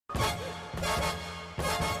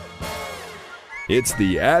It's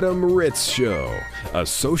the Adam Ritz Show, a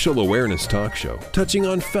social awareness talk show touching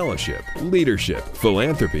on fellowship, leadership,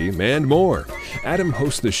 philanthropy, and more. Adam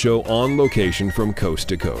hosts the show on location from coast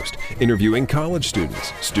to coast, interviewing college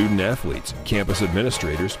students, student athletes, campus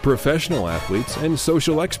administrators, professional athletes, and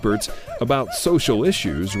social experts about social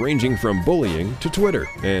issues ranging from bullying to Twitter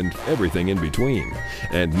and everything in between.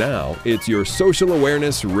 And now, it's your social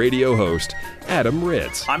awareness radio host, Adam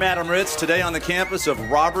Ritz. I'm Adam Ritz, today on the campus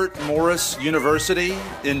of Robert Morris University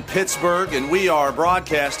in Pittsburgh, and we are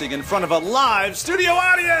broadcasting in front of a live studio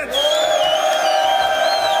audience!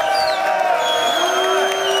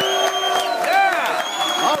 Yeah!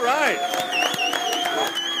 All right.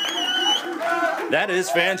 That is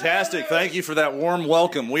fantastic. Thank you for that warm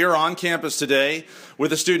welcome. We are on campus today with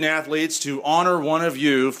the student athletes to honor one of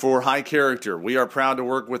you for high character. We are proud to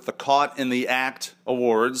work with the Caught in the Act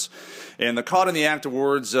Awards. And the Caught in the Act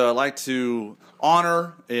Awards like to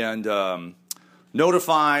honor and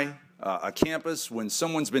notify a campus when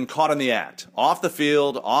someone's been caught in the act, off the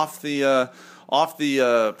field, off the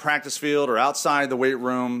practice field, or outside the weight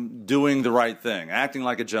room, doing the right thing, acting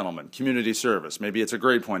like a gentleman, community service. Maybe it's a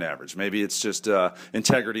grade point average. Maybe it's just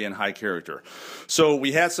integrity and high character. So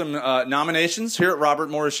we had some nominations here at Robert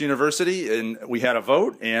Morris University, and we had a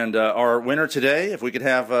vote. And our winner today, if we could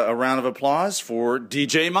have a round of applause for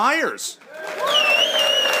DJ Myers.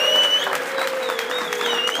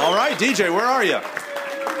 All right, DJ, where are you?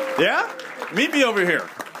 Yeah? Meet me over here.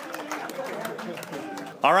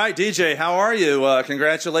 All right, DJ, how are you?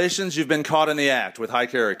 Congratulations, you've been caught in the act with high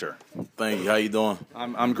character. Thank you. How you doing?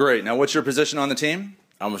 I'm great. Now, what's your position on the team?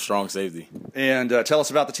 I'm a strong safety. And tell us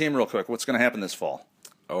about the team real quick. What's going to happen this fall?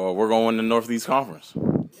 We're going to win the Northeast Conference.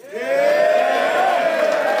 Yeah!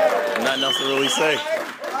 Nothing else to really say.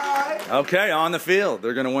 Okay, on the field,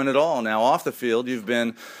 they're going to win it all. Now, off the field, you've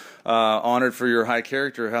been honored for your high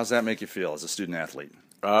character. How's that make you feel as a student athlete?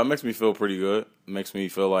 It makes me feel pretty good. It makes me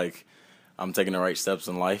feel like I'm taking the right steps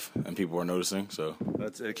in life, and people are noticing. So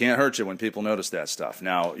it can't hurt you when people notice that stuff.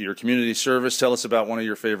 Now, your community service, tell us about one of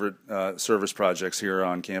your favorite service projects here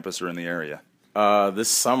on campus or in the area. This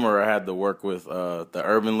summer, I had to work with the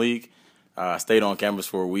Urban League. I stayed on campus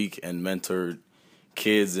for a week and mentored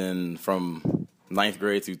kids from 9th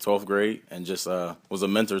grade through 12th grade, and just was a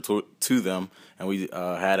mentor to them. And we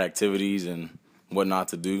had activities and what not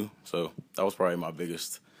to do. So that was probably my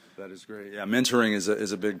biggest. That is great. Yeah, mentoring is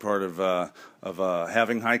a big part of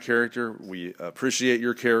having high character. We appreciate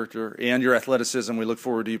your character and your athleticism. We look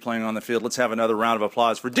forward to you playing on the field. Let's have another round of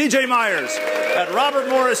applause for DJ Myers at Robert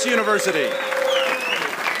Morris University.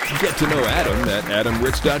 Get to know Adam at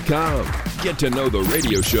adamritz.com. Get to know the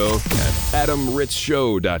radio show at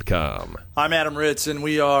adamritzshow.com. I'm Adam Ritz, and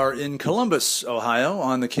we are in Columbus, Ohio,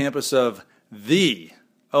 on the campus of the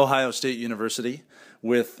Ohio State University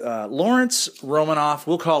with Lawrence Romanoff.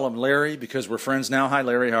 We'll call him Larry because we're friends now. Hi,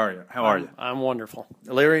 Larry. How are you? I'm wonderful.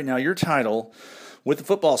 Larry, now your title with the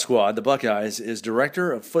football squad, the Buckeyes, is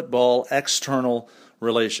Director of Football External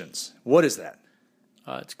Relations. What is that?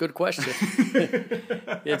 It's a good question.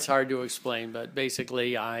 It's hard to explain, but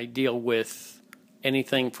basically I deal with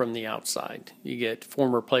anything from the outside. You get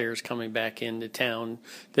former players coming back into town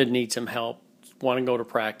that need some help, want to go to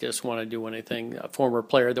practice, want to do anything. A former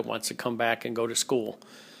player that wants to come back and go to school.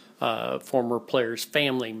 Former player's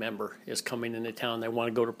family member is coming into town. They want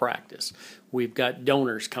to go to practice. We've got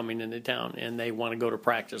donors coming into town, and they want to go to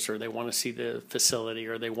practice, or they want to see the facility,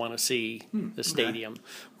 or they want to see the stadium. Okay.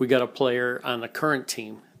 We got a player on the current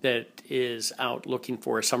team that is out looking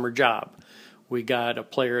for a summer job. We got a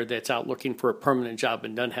player that's out looking for a permanent job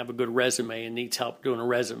and doesn't have a good resume and needs help doing a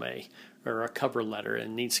resume or a cover letter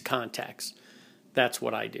and needs contacts. That's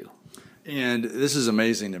what I do. And this is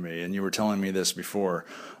amazing to me, and you were telling me this before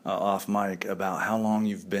off mic about how long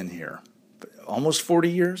you've been here. Almost 40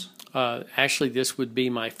 years? Actually, this would be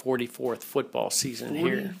my 44th football season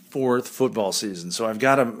here. 44th football season. So I've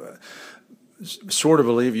got to sort of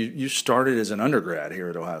believe you started as an undergrad here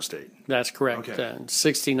at Ohio State. That's correct. Okay. In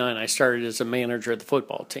 1969, I started as a manager of the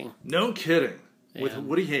football team. No kidding. With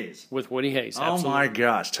Woody Hayes? With Woody Hayes, absolutely. Oh, my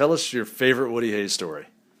gosh. Tell us your favorite Woody Hayes story.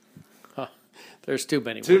 There's too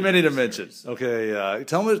many. Too many to mention. Okay,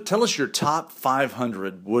 tell us your top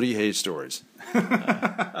 500 Woody Hayes stories.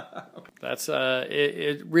 That's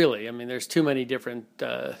it. Really, I mean, there's too many different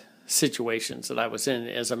situations that I was in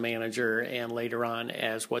as a manager, and later on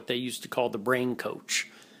as what they used to call the brain coach.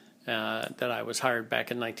 That I was hired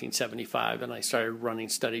back in 1975, and I started running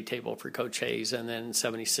study table for Coach Hayes, and then in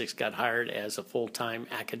 76 got hired as a full-time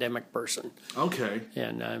academic person. Okay.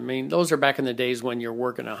 And, I mean, those are back in the days when you're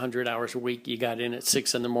working 100 hours a week. You got in at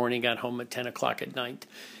 6 in the morning, got home at 10 o'clock at night.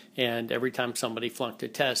 And every time somebody flunked a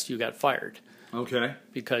test, you got fired Okay.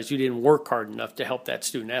 because you didn't work hard enough to help that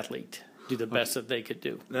student athlete do the best that they could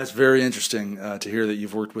do. That's very interesting to hear that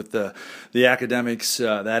you've worked with the academics,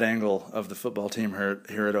 that angle of the football team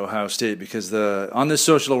here at Ohio State, because on this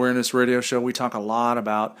social awareness radio show, we talk a lot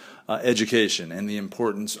about education and the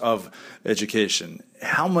importance of education.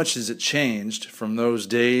 How much has it changed from those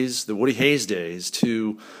days, the Woody Hayes days,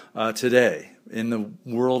 to today in the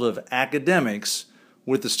world of academics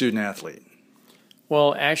with the student athlete?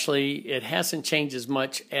 Well, actually, it hasn't changed as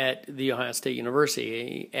much at The Ohio State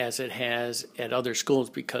University as it has at other schools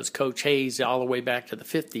because Coach Hayes, all the way back to the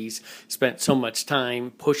 50s, spent so much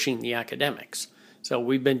time pushing the academics. So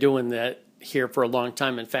we've been doing that here for a long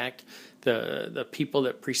time. In fact, the people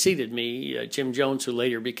that preceded me, Jim Jones, who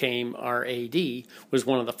later became our AD, was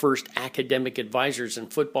one of the first academic advisors in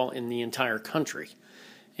football in the entire country.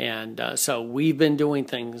 And so we've been doing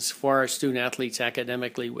things for our student athletes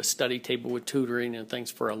academically with study table, with tutoring and things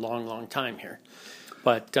for a long, long time here.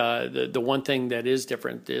 But the one thing that is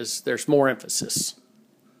different is there's more emphasis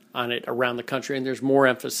on it around the country, and there's more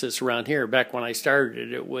emphasis around here. Back when I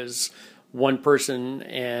started it was one person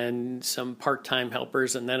and some part-time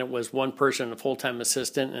helpers, and then it was one person and a full-time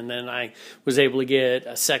assistant, and then I was able to get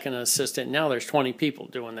a second assistant. Now there's 20 people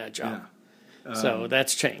doing that job. Yeah. So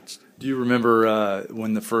that's changed. Do you remember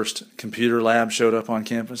when the first computer lab showed up on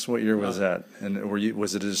campus? What year was that? And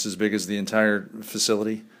was it just as big as the entire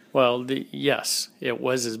facility? Well, yes, it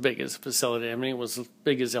was as big as the facility. I mean, it was as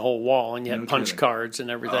big as the whole wall, and you had punch cards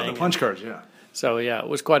and everything. Oh, the punch cards, yeah. So, yeah, it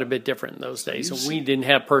was quite a bit different in those days. So we didn't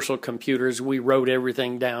have personal computers. We wrote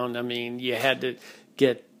everything down. I mean, you had to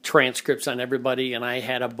get transcripts on everybody, and I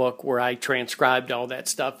had a book where I transcribed all that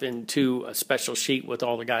stuff into a special sheet with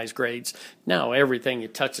all the guys' grades. Now everything, you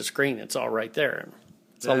touch the screen, it's all right there.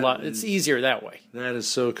 It's a lot. It's easier that way. That is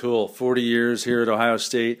so cool. 40 years here at Ohio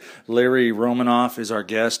State. Larry Romanoff is our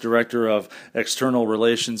guest, Director of External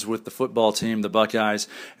Relations with the football team, the Buckeyes.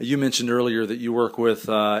 You mentioned earlier that you work with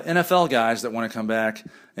NFL guys that want to come back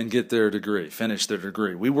and get their degree, finish their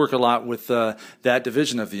degree. We work a lot with that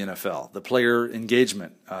division of the NFL, the player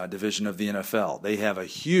engagement division of the NFL. They have a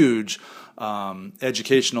huge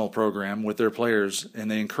educational program with their players,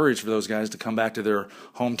 and they encourage for those guys to come back to their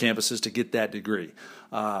home campuses to get that degree.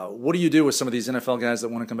 What do you do with some of these NFL guys that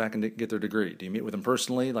want to come back and get their degree? Do you meet with them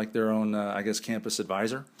personally, like their own, campus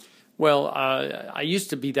advisor? Well, I used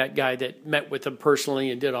to be that guy that met with them personally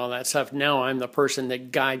and did all that stuff. Now I'm the person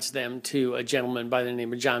that guides them to a gentleman by the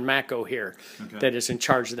name of John Macco here that is in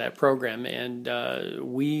charge of that program. And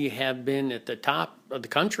we have been at the top of the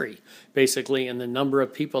country, basically, in the number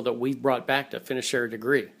of people that we've brought back to finish their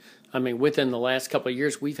degree. I mean, within the last couple of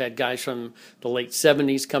years, we've had guys from the late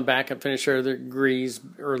 70s come back and finish their degrees,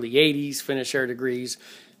 early 80s finish their degrees,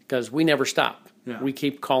 because we never stop. Yeah. We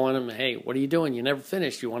keep calling them, hey, what are you doing? You never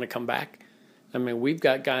finished. You want to come back? I mean, we've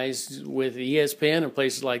got guys with ESPN and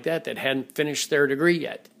places like that that hadn't finished their degree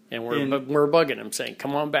yet, and we're bugging them, saying,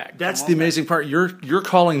 come on back. That's the amazing part. You're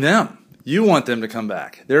calling them. You want them to come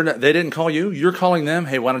back. They didn't call you. You're calling them,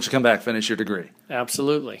 hey, why don't you come back, finish your degree?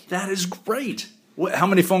 Absolutely. That is great. How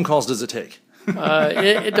many phone calls does it take?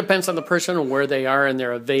 It depends on the person and where they are and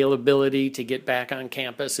their availability to get back on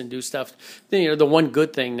campus and do stuff. The one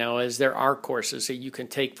good thing now is there are courses that you can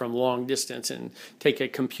take from long distance and take a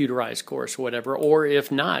computerized course or whatever. Or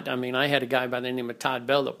if not, I mean, I had a guy by the name of Todd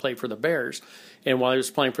Bell that played for the Bears. And while he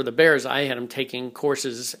was playing for the Bears, I had him taking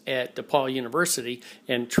courses at DePaul University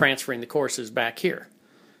and transferring the courses back here.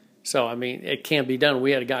 So, I mean, it can be done.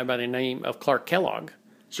 We had a guy by the name of Clark Kellogg.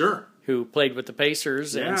 Sure. Who played with the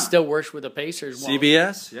Pacers and still works with the Pacers.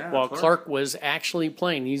 CBS, While Clark was actually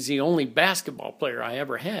playing. He's the only basketball player I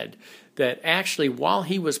ever had that actually, while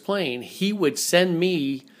he was playing, he would send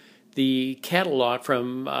me the catalog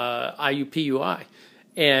from IUPUI.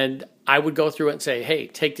 And I would go through it and say, hey,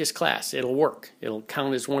 take this class. It'll work. It'll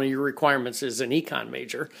count as one of your requirements as an econ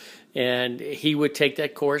major. And he would take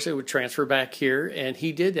that course. It would transfer back here. And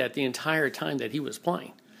he did that the entire time that he was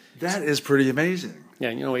playing. That is pretty amazing. Yeah,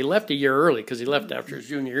 he left a year early because he left after his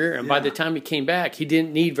junior year. And by the time he came back, he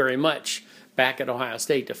didn't need very much back at Ohio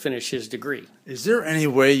State to finish his degree. Is there any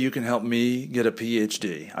way you can help me get a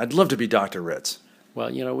PhD? I'd love to be Dr. Ritz. Well,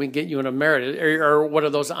 we can get you an emeritus or what are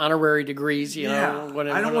those honorary degrees? I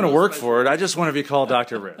don't want to work for it. I just want to be called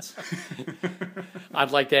Dr. Ritz. I'd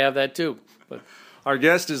like to have that too. But our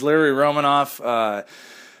guest is Larry Romanoff.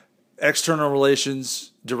 external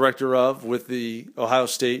relations director with the Ohio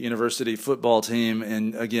State University football team.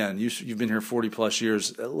 And again, you've been here 40 plus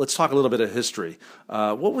years. Let's talk a little bit of history.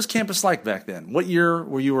 What was campus like back then? What year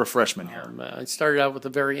were you a freshman here? I started out with a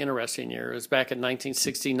very interesting year. It was back in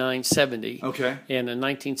 1969-70. Okay. And in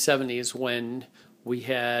 1970 is when we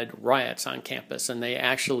had riots on campus, and they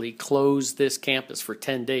actually closed this campus for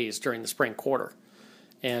 10 days during the spring quarter.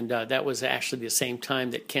 And that was actually the same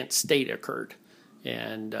time that Kent State occurred.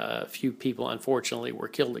 And a few people, unfortunately, were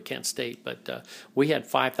killed at Kent State. But we had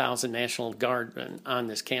 5,000 National Guardsmen on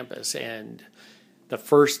this campus. And the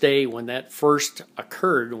first day when that first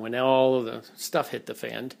occurred, when all of the stuff hit the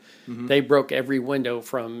fan, they broke every window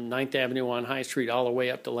from 9th Avenue on High Street all the way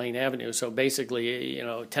up to Lane Avenue. So basically,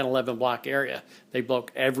 10, 11 block area, they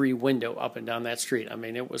broke every window up and down that street. I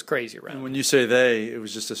mean, it was crazy around. And when you say they, it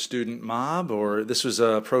was just a student mob, or this was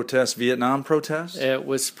a protest, Vietnam protest? It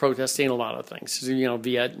was protesting a lot of things,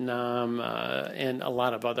 Vietnam and a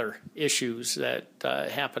lot of other issues that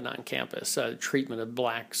happened on campus, treatment of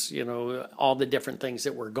blacks, all the different things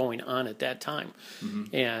that were going on at that time.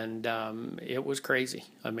 And it was crazy.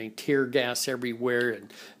 I mean, tear gas everywhere,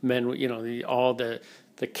 and men, all the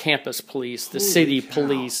campus police, the city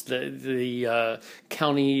police, the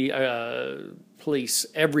county police,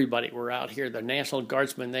 everybody were out here. The National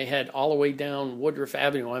Guardsmen, they had all the way down Woodruff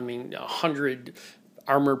Avenue, 100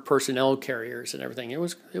 armored personnel carriers and everything. It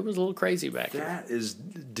was a little crazy back there. That is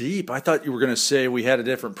deep. I thought you were going to say we had a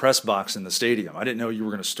different press box in the stadium. I didn't know you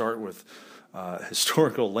were going to start with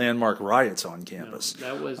historical landmark riots on campus.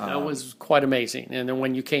 No, that was quite amazing. And then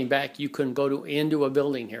when you came back, you couldn't go into a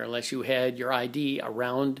building here unless you had your ID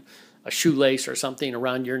around a shoelace or something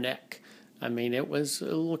around your neck. I mean, it was a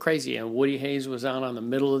little crazy. And Woody Hayes was out on the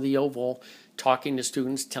middle of the oval talking to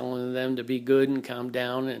students, telling them to be good and calm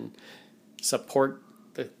down and support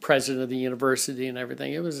the president of the university and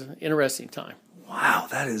everything. It was an interesting time. Wow,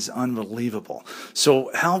 that is unbelievable.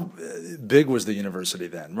 So how big was the university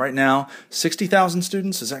then? Right now, 60,000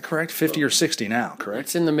 students, is that correct? 50 or 60 now, correct?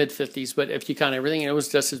 It's in the mid-50s, but if you count everything, it was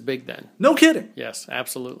just as big then. No kidding. Yes,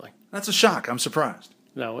 absolutely. That's a shock. I'm surprised.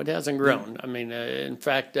 No, it hasn't grown. I mean, in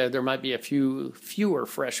fact, there might be fewer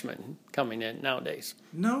freshmen coming in nowadays.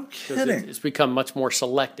 No kidding. It's become much more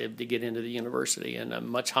selective to get into the university, and a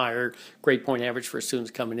much higher grade point average for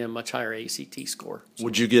students coming in, much higher ACT score. So,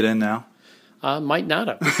 would you get in now? Might not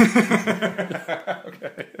have.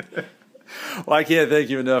 Okay. Well, I can't thank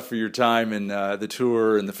you enough for your time and the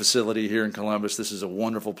tour and the facility here in Columbus. This is a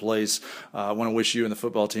wonderful place. I want to wish you and the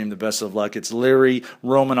football team the best of luck. It's Larry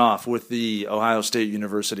Romanoff with the Ohio State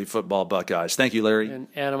University football Buckeyes. Thank you, Larry. And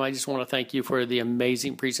Adam, I just want to thank you for the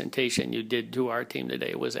amazing presentation you did to our team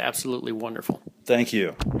today. It was absolutely wonderful. Thank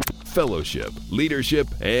you. Fellowship, leadership,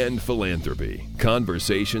 and philanthropy.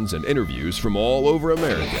 Conversations and interviews from all over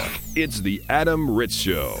America. It's the Adam Ritz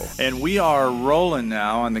Show. And we are rolling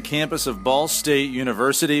now on the campus of Ball State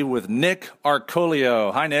University with Nick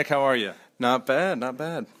Arcolio. Hi, Nick. How are you? Not bad, not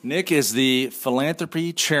bad. Nick is the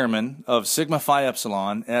philanthropy chairman of Sigma Phi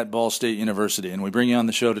Epsilon at Ball State University, and we bring you on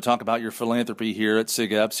the show to talk about your philanthropy here at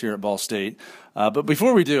Sig Eps here at Ball State. But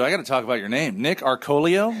before we do, I got to talk about your name, Nick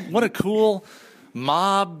Arcolio. What a cool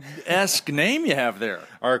mob-esque name you have there.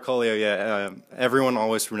 Arcolio, yeah. Everyone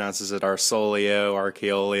always pronounces it Arcolio,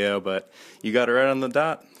 Archeolio, but you got it right on the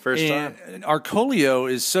dot first time. And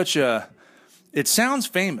Arcolio is such a... It sounds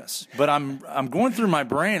famous, but I'm going through my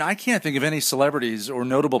brain. I can't think of any celebrities or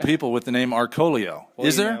notable people with the name Arcolio. Well,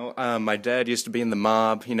 is there? My dad used to be in the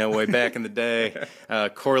mob, way back in the day.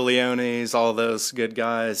 Corleones, all those good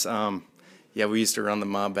guys. Yeah, we used to run the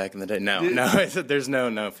mob back in the day. No, there's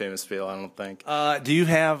no famous people, I don't think. Do you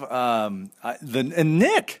have Nick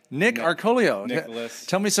Arcolio? Nicholas.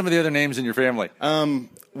 Tell me some of the other names in your family.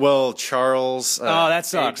 Well, Charles. That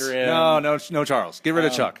sucks. Adrian. No, Charles. Get rid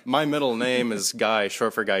of Chuck. My middle name is Guy,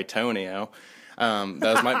 short for Guytonio.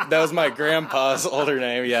 That was my grandpa's older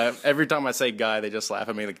name. Yeah, every time I say Guy, they just laugh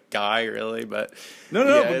at me. Like, Guy, really? But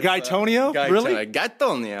but Guytonio, really?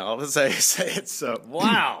 Guytonio. I'll say it. So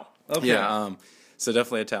wow. Okay. Yeah. So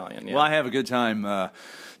definitely Italian. Yeah. Well, I have a good time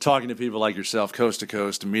talking to people like yourself, coast to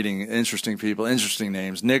coast, and meeting interesting people, interesting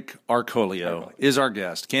names. Nick Arcolio is our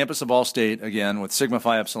guest. Campus of Ball State, again, with Sigma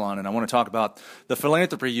Phi Epsilon, and I want to talk about the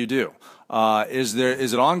philanthropy you do. Is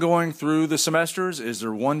it ongoing through the semesters? Is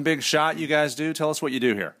there one big shot you guys do? Tell us what you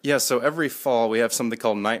do here. Yeah, so every fall we have something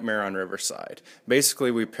called Nightmare on Riverside. Basically,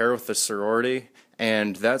 we pair with the sorority,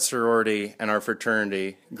 and that sorority and our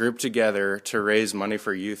fraternity group together to raise money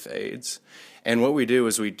for youth AIDS. And what we do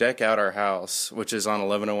is we deck out our house, which is on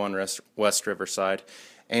 1101 West Riverside,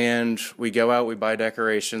 And we go out, we buy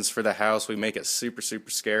decorations for the house. We make it super, super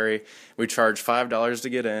scary. We charge $5 to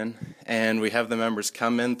get in, and we have the members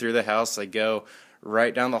come in through the house. They go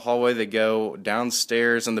right down the hallway. They go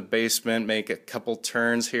downstairs in the basement, make a couple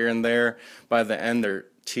turns here and there. By the end, their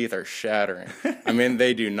teeth are shattering. I mean,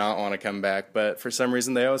 they do not want to come back, but for some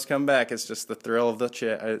reason, they always come back. It's just the thrill of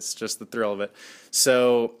it's just the thrill of it.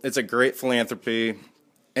 So it's a great philanthropy.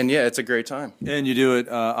 And yeah, it's a great time. And you do it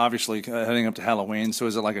obviously heading up to Halloween. So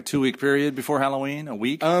is it like a 2-week period before Halloween? A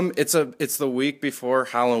week? It's the week before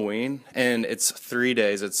Halloween, and it's 3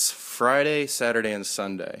 days. It's Friday, Saturday, and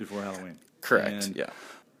Sunday Before Halloween. Correct. And yeah.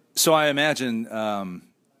 So I imagine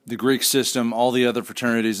the Greek system, all the other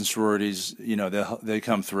fraternities and sororities, they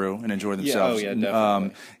come through and enjoy themselves. Yeah,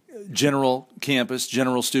 definitely. General campus,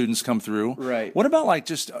 general students come through. Right. What about like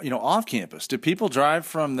just, off campus? Do people drive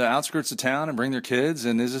from the outskirts of town and bring their kids?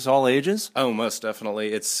 And is this all ages? Oh, most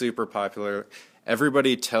definitely. It's super popular.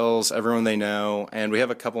 Everybody tells everyone they know, and we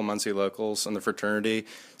have a couple Muncie locals in the fraternity.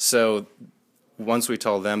 So once we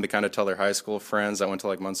tell them, they kind of tell their high school friends that went to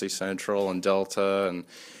like Muncie Central and Delta, and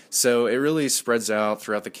so it really spreads out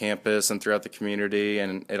throughout the campus and throughout the community,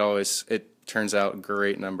 and it turns out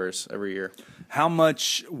great numbers every year. How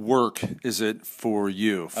much work is it for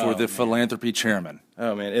you, philanthropy chairman?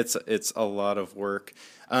 Oh man, it's a lot of work.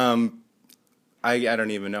 I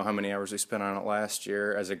don't even know how many hours we spent on it last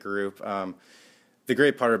year as a group. The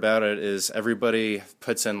great part about it is everybody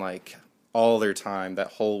puts in like all their time that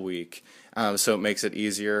whole week, so it makes it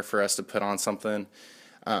easier for us to put on something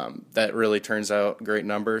that really turns out great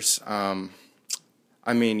numbers.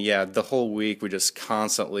 I mean, yeah, the whole week we just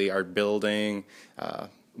constantly are building,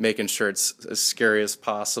 making sure it's as scary as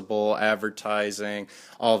possible, advertising,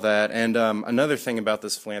 all that. And another thing about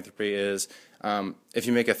this philanthropy is if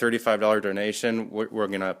you make a $35 donation, we're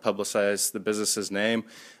going to publicize the business's name.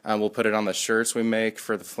 We'll put it on the shirts we make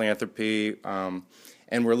for the philanthropy,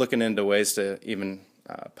 and we're looking into ways to even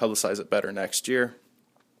publicize it better next year.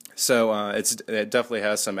 So it definitely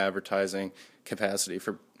has some advertising capacity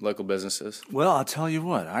for local businesses. Well, I'll tell you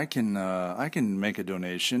what, I can make a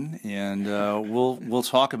donation, and we'll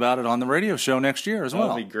talk about it on the radio show next year as well.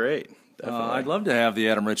 That'll be great. I'd love to have the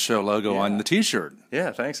Adam Rich Show logo on the T-shirt.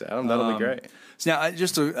 Yeah, thanks, Adam. That'll be great. So now,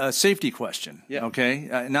 just a safety question. Yeah.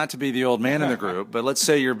 Okay, not to be the old man in the group, but let's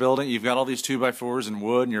say you're building. You've got all these 2x4s and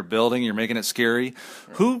wood, and you're building. You're making it scary.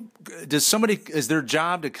 Is their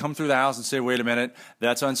job to come through the house and say, "Wait a minute,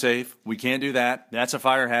 that's unsafe. We can't do that. That's a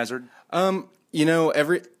fire hazard."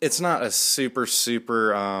 It's not a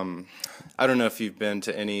super. I don't know if you've been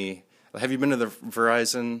to any. Have you been to the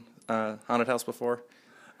Verizon haunted house before?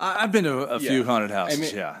 I've been to a few haunted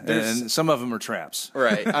houses, and some of them are traps.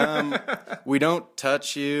 Right. We don't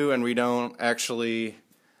touch you, and we don't actually,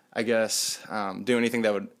 I guess, do anything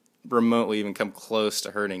that would remotely even come close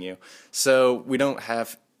to hurting you. So we don't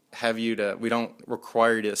we don't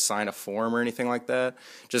require you to sign a form or anything like that,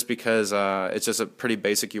 just because it's just a pretty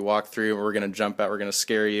basic. You walk through, and we're going to jump out, we're going to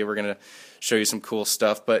scare you, we're going to show you some cool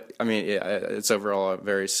stuff. But I mean, yeah, it's overall a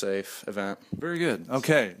very safe event. Very good.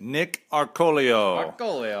 Okay, Nick Arcolio.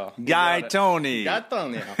 Guy Tony.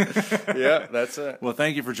 Yeah, that's it. Well,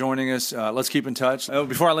 thank you for joining us. Let's keep in touch.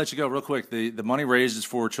 Before I let you go, real quick, the money raised is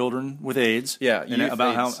for children with AIDS. Yeah, and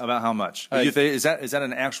about how much? Youth AIDS, is that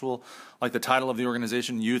an actual, like the title of the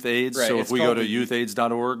organization, Youth AIDS? Right, so if we go to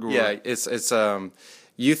youthaids.org? Yeah, it's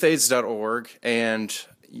youthaids.org, and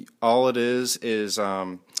all it is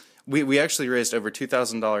we actually raised over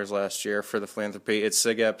 $2,000 last year for the philanthropy. It's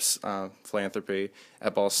SIGEP's philanthropy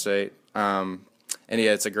at Ball State. And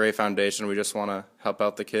yeah, it's a great foundation. We just want to help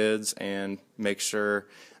out the kids and make sure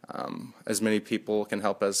as many people can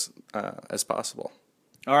help as possible.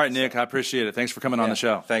 All right, Nick, I appreciate it. Thanks for coming on the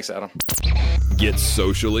show. Thanks, Adam. Get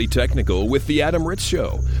socially technical with The Adam Ritz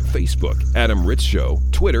Show. Facebook, Adam Ritz Show.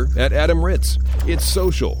 Twitter, @Adam Ritz. It's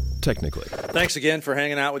social, technically. Thanks again for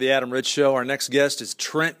hanging out with The Adam Ritz Show. Our next guest is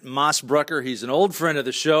Trent Mossbrucker. He's an old friend of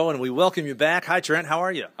the show, and we welcome you back. Hi, Trent. How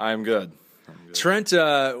are you? I'm good. Trent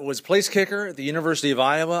was place kicker at the University of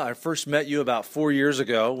Iowa. I first met you about 4 years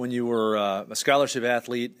ago when you were a scholarship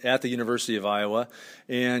athlete at the University of Iowa.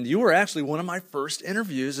 And you were actually one of my first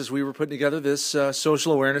interviews as we were putting together this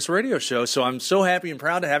social awareness radio show. So I'm so happy and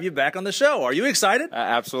proud to have you back on the show. Are you excited?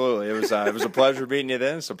 Absolutely. It was a pleasure meeting you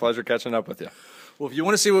then. It's a pleasure catching up with you. Well, if you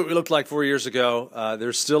want to see what we looked like 4 years ago,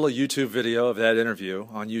 there's still a YouTube video of that interview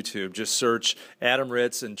on YouTube. Just search Adam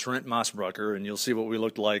Ritz and Trent Mossbrucker, and you'll see what we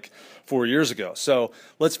looked like 4 years ago. So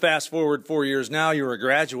let's fast forward 4 years now. You're a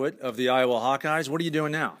graduate of the Iowa Hawkeyes. What are you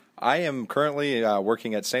doing now? I am currently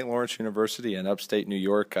working at St. Lawrence University in upstate New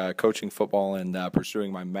York, coaching football and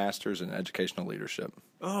pursuing my master's in educational leadership.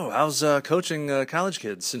 Oh, how's coaching college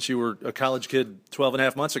kids since you were a college kid 12 and a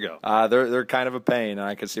half months ago? They're kind of a pain, and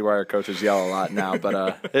I can see why our coaches yell a lot now.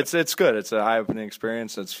 But it's good. It's an eye-opening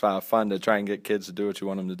experience. It's fun to try and get kids to do what you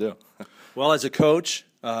want them to do. Well, as a coach,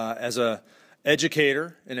 as a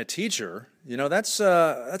educator and a teacher, you know, that's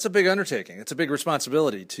a big undertaking. It's a big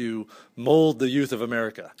responsibility to mold the youth of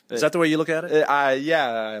America. Is that the way you look at it?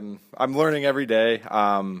 Yeah, I'm learning every day.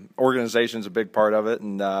 Organization's a big part of it,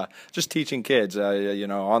 and just teaching kids,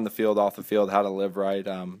 on the field, off the field, how to live right.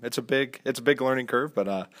 It's a big learning curve,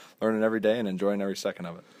 but learning every day and enjoying every second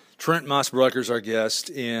of it. Trent Mossbrucker is our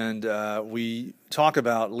guest, and we talk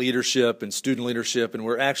about leadership and student leadership, and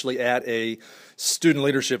we're actually at a student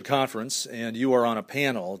leadership conference, and you are on a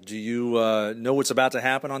panel. Do you know what's about to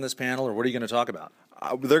happen on this panel, or what are you going to talk about?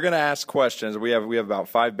 They're going to ask questions. We have about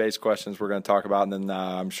 5 base questions we're going to talk about, and then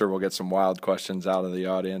I'm sure we'll get some wild questions out of the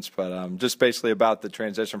audience. But just basically about the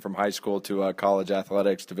transition from high school to college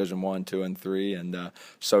athletics, Division I, II, and III, and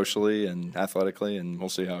socially and athletically, and we'll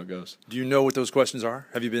see how it goes. Do you know what those questions are?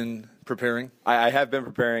 Have you been preparing? I have been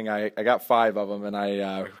preparing. I got 5 of them, and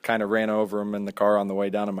I kind of ran over them in the car on the way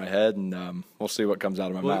down in my head, and we'll see what comes out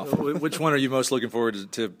of my mouth. Which one are you most looking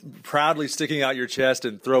forward to proudly sticking out your chest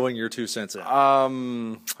and throwing your 2 cents in?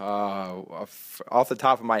 Off the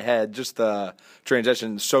top of my head, just the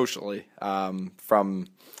transition socially from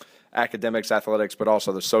academics, athletics, but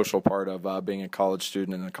also the social part of being a college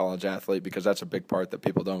student and a college athlete, because that's a big part that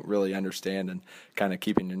people don't really understand, and kind of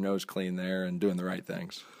keeping your nose clean there and doing the right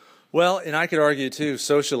things. Well, and I could argue, too,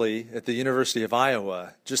 socially, at the University of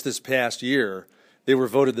Iowa, just this past year, they were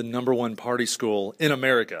voted the #1 party school in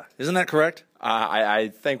America. Isn't that correct?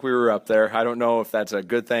 I think we were up there. I don't know if that's a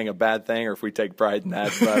good thing, a bad thing, or if we take pride in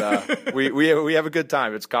that. But we have a good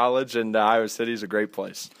time. It's college, and Iowa City is a great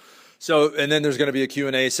place. So, and then there's going to be a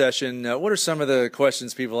Q&A session. What are some of the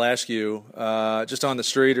questions people ask you just on the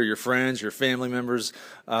street, or your friends, your family members,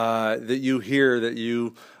 that you hear that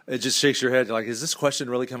it just shakes your head? Like, is this question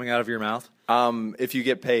really coming out of your mouth? If you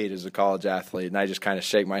get paid as a college athlete, and I just kind of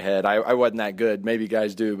shake my head. I wasn't that good. Maybe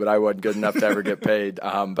guys do, but I wasn't good enough to ever get paid.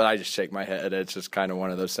 But I just shake my head. It's just kind of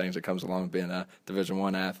one of those things that comes along with being a Division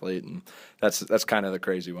I athlete, and that's kind of the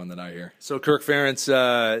crazy one that I hear. So Kirk Ferentz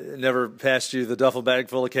never passed you the duffel bag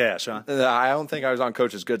full of cash, huh? I don't think I was on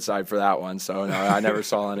Coach's good side for that one, so no, I never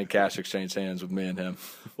saw any cash exchange hands with me and him.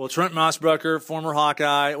 Well, Trent Mossbrucker, former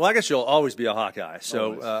Hawkeye. Well, I guess you'll always be a Hawkeye.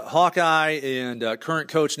 So Hawkeye and current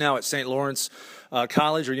coach now at St. Lawrence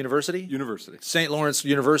College or University? University. St. Lawrence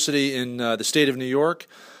University in the state of New York.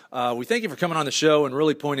 We thank you for coming on the show and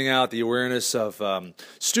really pointing out the awareness of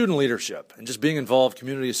student leadership and just being involved,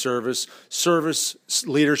 community service,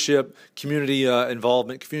 leadership, community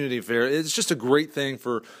involvement, community affair. It's just a great thing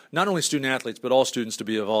for not only student athletes, but all students to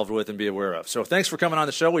be involved with and be aware of. So thanks for coming on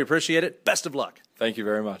the show. We appreciate it. Best of luck. Thank you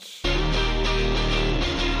very much.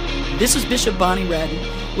 This is Bishop Bonnie Radden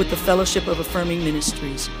with the Fellowship of Affirming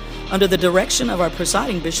Ministries, under the direction of our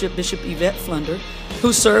presiding bishop, Bishop Yvette Flunder,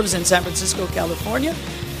 who serves in San Francisco, California.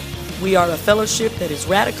 We are a fellowship that is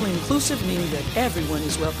radically inclusive, meaning that everyone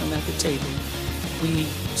is welcome at the table. We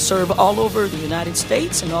serve all over the United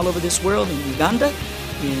States and all over this world, in Uganda,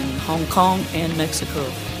 in Hong Kong, and Mexico.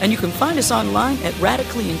 And you can find us online at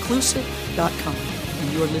radicallyinclusive.com.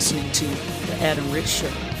 And you're listening to The Adam Ritz Show.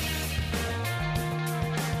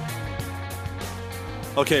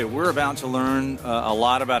 Okay, we're about to learn a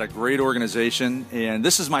lot about a great organization, and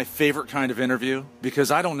this is my favorite kind of interview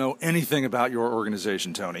because I don't know anything about your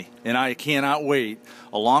organization, Tony, and I cannot wait,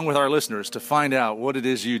 along with our listeners, to find out what it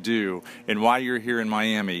is you do and why you're here in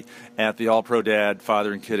Miami at the All-Pro Dad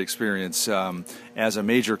Father and Kid Experience as a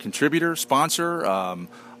major contributor, sponsor,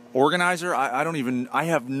 organizer. I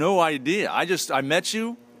have no idea. I met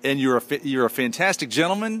you. And you're a fantastic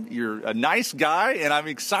gentleman. You're a nice guy, and I'm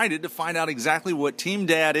excited to find out exactly what Team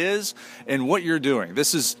Dad is and what you're doing.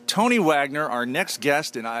 This is Tony Wagner, our next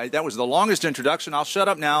guest, and that was the longest introduction. I'll shut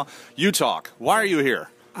up now. You talk. Why are you here?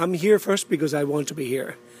 I'm here first because I want to be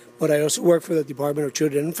here, but I also work for the Department of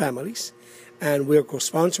Children and Families, and we're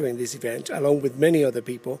co-sponsoring this event along with many other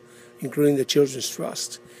people, including the Children's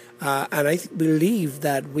Trust. And I believe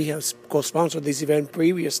that we have co-sponsored this event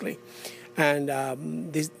previously. And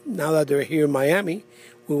now that they're here in Miami,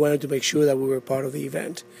 we wanted to make sure that we were part of the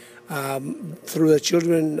event. Through the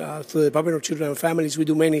Department of Children and Families, we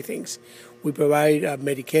do many things. We provide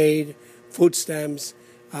Medicaid, food stamps,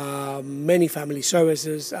 many family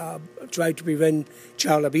services, try to prevent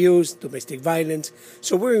child abuse, domestic violence.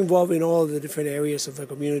 So we're involved in all the different areas of the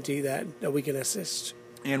community that we can assist.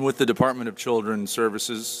 And with the Department of Children's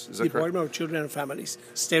Services, is that correct? Department of Children and Families,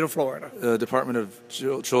 State of Florida. Department of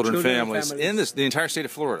Children and Families in the entire state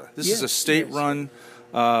of Florida. This is a state-run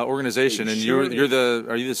organization, and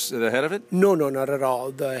are you the head of it? No, not at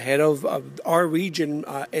all. The head of our region,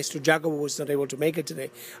 Esther Jacobo, was not able to make it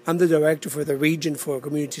today. I'm the director for the region for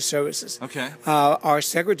community services. Okay. Our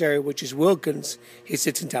secretary, which is Wilkins, he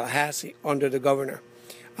sits in Tallahassee under the governor,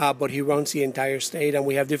 but he runs the entire state, and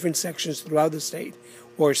we have different sections throughout the state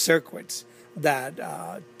or circuits that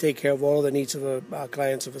take care of all the needs of the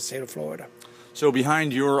clients of the state of Florida. So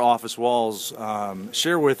behind your office walls,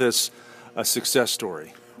 share with us a success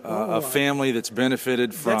story, a family that's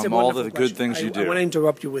benefited from all the good things you do. I want to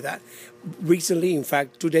interrupt you with that. Recently, in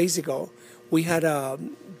fact, 2 days ago, we had a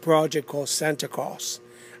project called Santa Claus,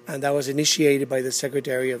 and that was initiated by the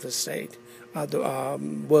Secretary of the State,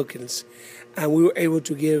 Wilkins, and we were able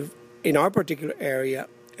to give, in our particular area,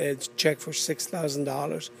 a check for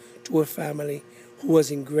 $6,000 to a family who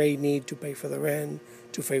was in great need to pay for the rent,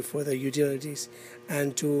 to pay for the utilities,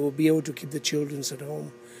 and to be able to keep the children at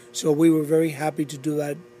home. So we were very happy to do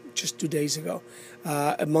that just 2 days ago.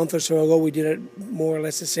 A month or so ago, we did it more or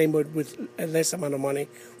less the same, but with a less amount of money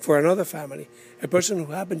for another family, a person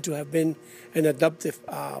who happened to have been an adoptive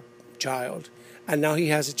child, and now he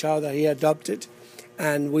has a child that he adopted,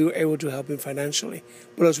 and we were able to help him financially.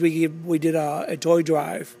 Plus, we did a toy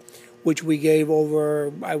drive, which we gave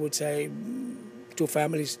over, I would say, to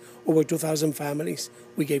families, over 2,000 families.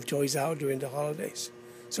 We gave toys out during the holidays.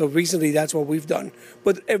 So recently, that's what we've done.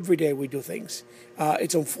 But every day we do things.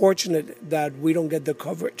 It's unfortunate that we don't get the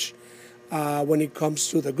coverage when it comes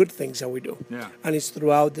to the good things that we do. Yeah. And it's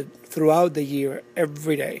throughout the year,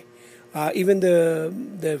 every day. Even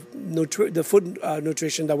the food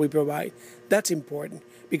nutrition that we provide, that's important,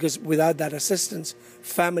 because without that assistance,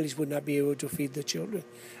 families would not be able to feed the children.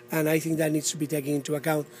 And I think that needs to be taken into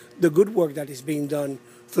account, the good work that is being done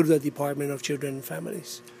through the Department of Children and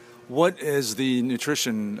Families. What is the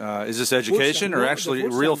nutrition? Is this education or actually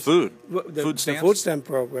real food? Food stamps? The food stamp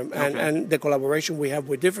program Okay. and the collaboration we have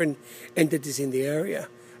with different entities in the area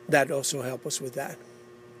that also help us with that.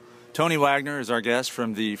 Tony Wagner is our guest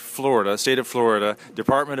from the state of Florida,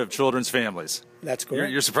 Department of Children's Families. That's correct.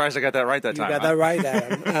 You're surprised I got that right that time. You got that right,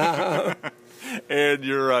 Adam. And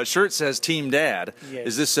your shirt says Team Dad. Yes.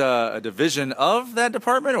 Is this a division of that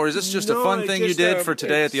department, or is this just a fun thing you did for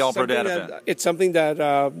today at the All Pro Dad event? It's something that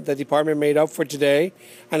the department made up for today,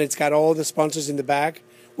 and it's got all the sponsors in the back,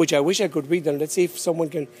 which I wish I could read them. Let's see if someone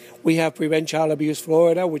can. We have Prevent Child Abuse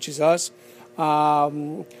Florida, which is us,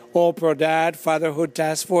 All Pro Dad, Fatherhood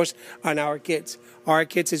Task Force, and Our Kids. Our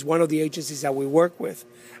Kids is one of the agencies that we work with,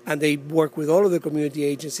 and they work with all of the community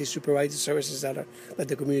agencies to provide the services that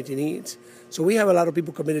the community needs. So we have a lot of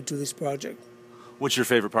people committed to this project. What's your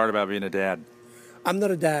favorite part about being a dad? I'm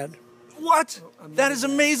not a dad. What? That is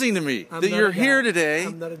amazing to me that you're here today.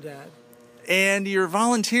 I'm not a dad. And you're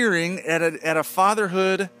volunteering at a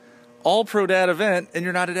fatherhood All Pro Dad event, and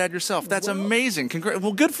you're not a dad yourself. That's amazing.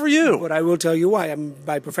 Well, good for you. But I will tell you why. I'm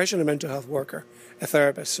by profession a mental health worker, a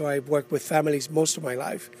therapist. So I've worked with families most of my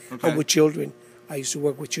life, and with children. I used to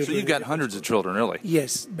work with children. So you've got hundreds of children, really?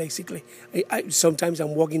 Yes, basically. Sometimes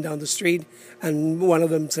I'm walking down the street, and one of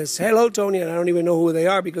them says, "Hello, Tony," and I don't even know who they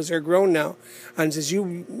are because they're grown now, and says,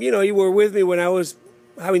 you were with me when I was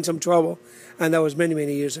having some trouble," and that was many,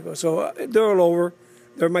 many years ago. So they're all over.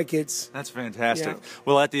 They're my kids. That's fantastic. Yeah.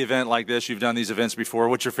 Well, at the event like this, you've done these events before.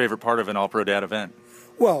 What's your favorite part of an All Pro Dad event?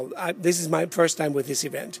 Well, this is my first time with this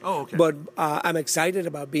event. Oh, okay. But I'm excited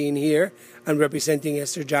about being here and representing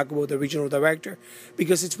Esther Jacobo, the regional director,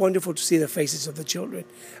 because it's wonderful to see the faces of the children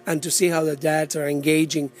and to see how the dads are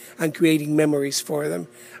engaging and creating memories for them.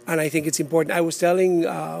 And I think it's important. I was telling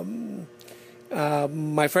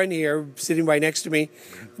my friend here, sitting right next to me,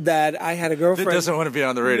 that I had a girlfriend. That doesn't want to be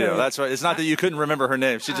on the radio. No. That's right. It's not that you couldn't remember her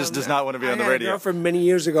name. She just does not want to be on the radio. I had a girlfriend many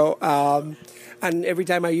years ago, and every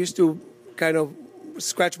time I used to kind of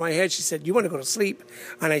scratch my head, she said, "You want to go to sleep?"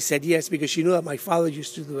 And I said yes, because she knew that my father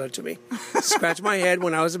used to do that to me. Scratch my head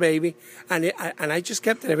when I was a baby, and I just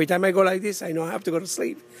kept it. Every time I go like this, I know I have to go to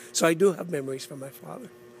sleep. So I do have memories from my father.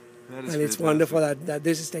 And it's wonderful that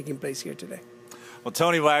this is taking place here today. Well,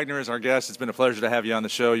 Tony Wagner is our guest. It's been a pleasure to have you on the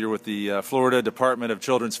show. You're with the Florida Department of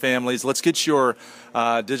Children's Families. Let's get your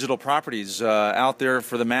digital properties out there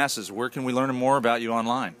for the masses. Where can we learn more about you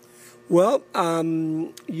online? Well,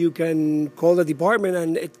 you can call the department,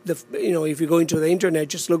 and if you go into the internet,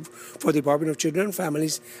 just look for the Department of Children and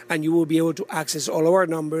Families, and you will be able to access all of our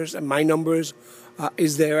numbers and my numbers,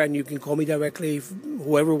 is there, and you can call me directly, if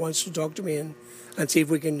whoever wants to talk to me, and see if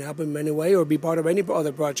we can help in any way or be part of any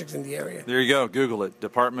other projects in the area. There you go. Google it.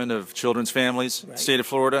 Department of Children's Families, Right. State of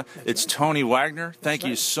Florida. That's It's right. Tony Wagner. Thank you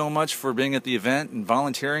right. so much for being at the event and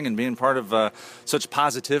volunteering and being part of such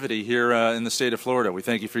positivity here in the state of Florida. We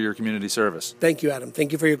thank you for your community service. Thank you, Adam.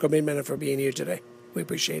 Thank you for your commitment and for being here today. We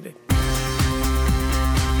appreciate it.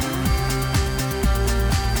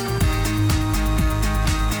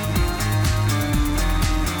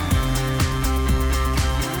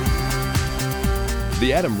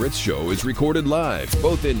 The Adam Ritz Show is recorded live,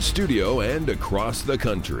 both in studio and across the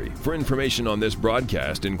country. For information on this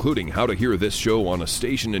broadcast, including how to hear this show on a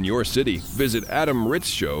station in your city, visit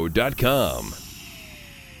adamritzshow.com.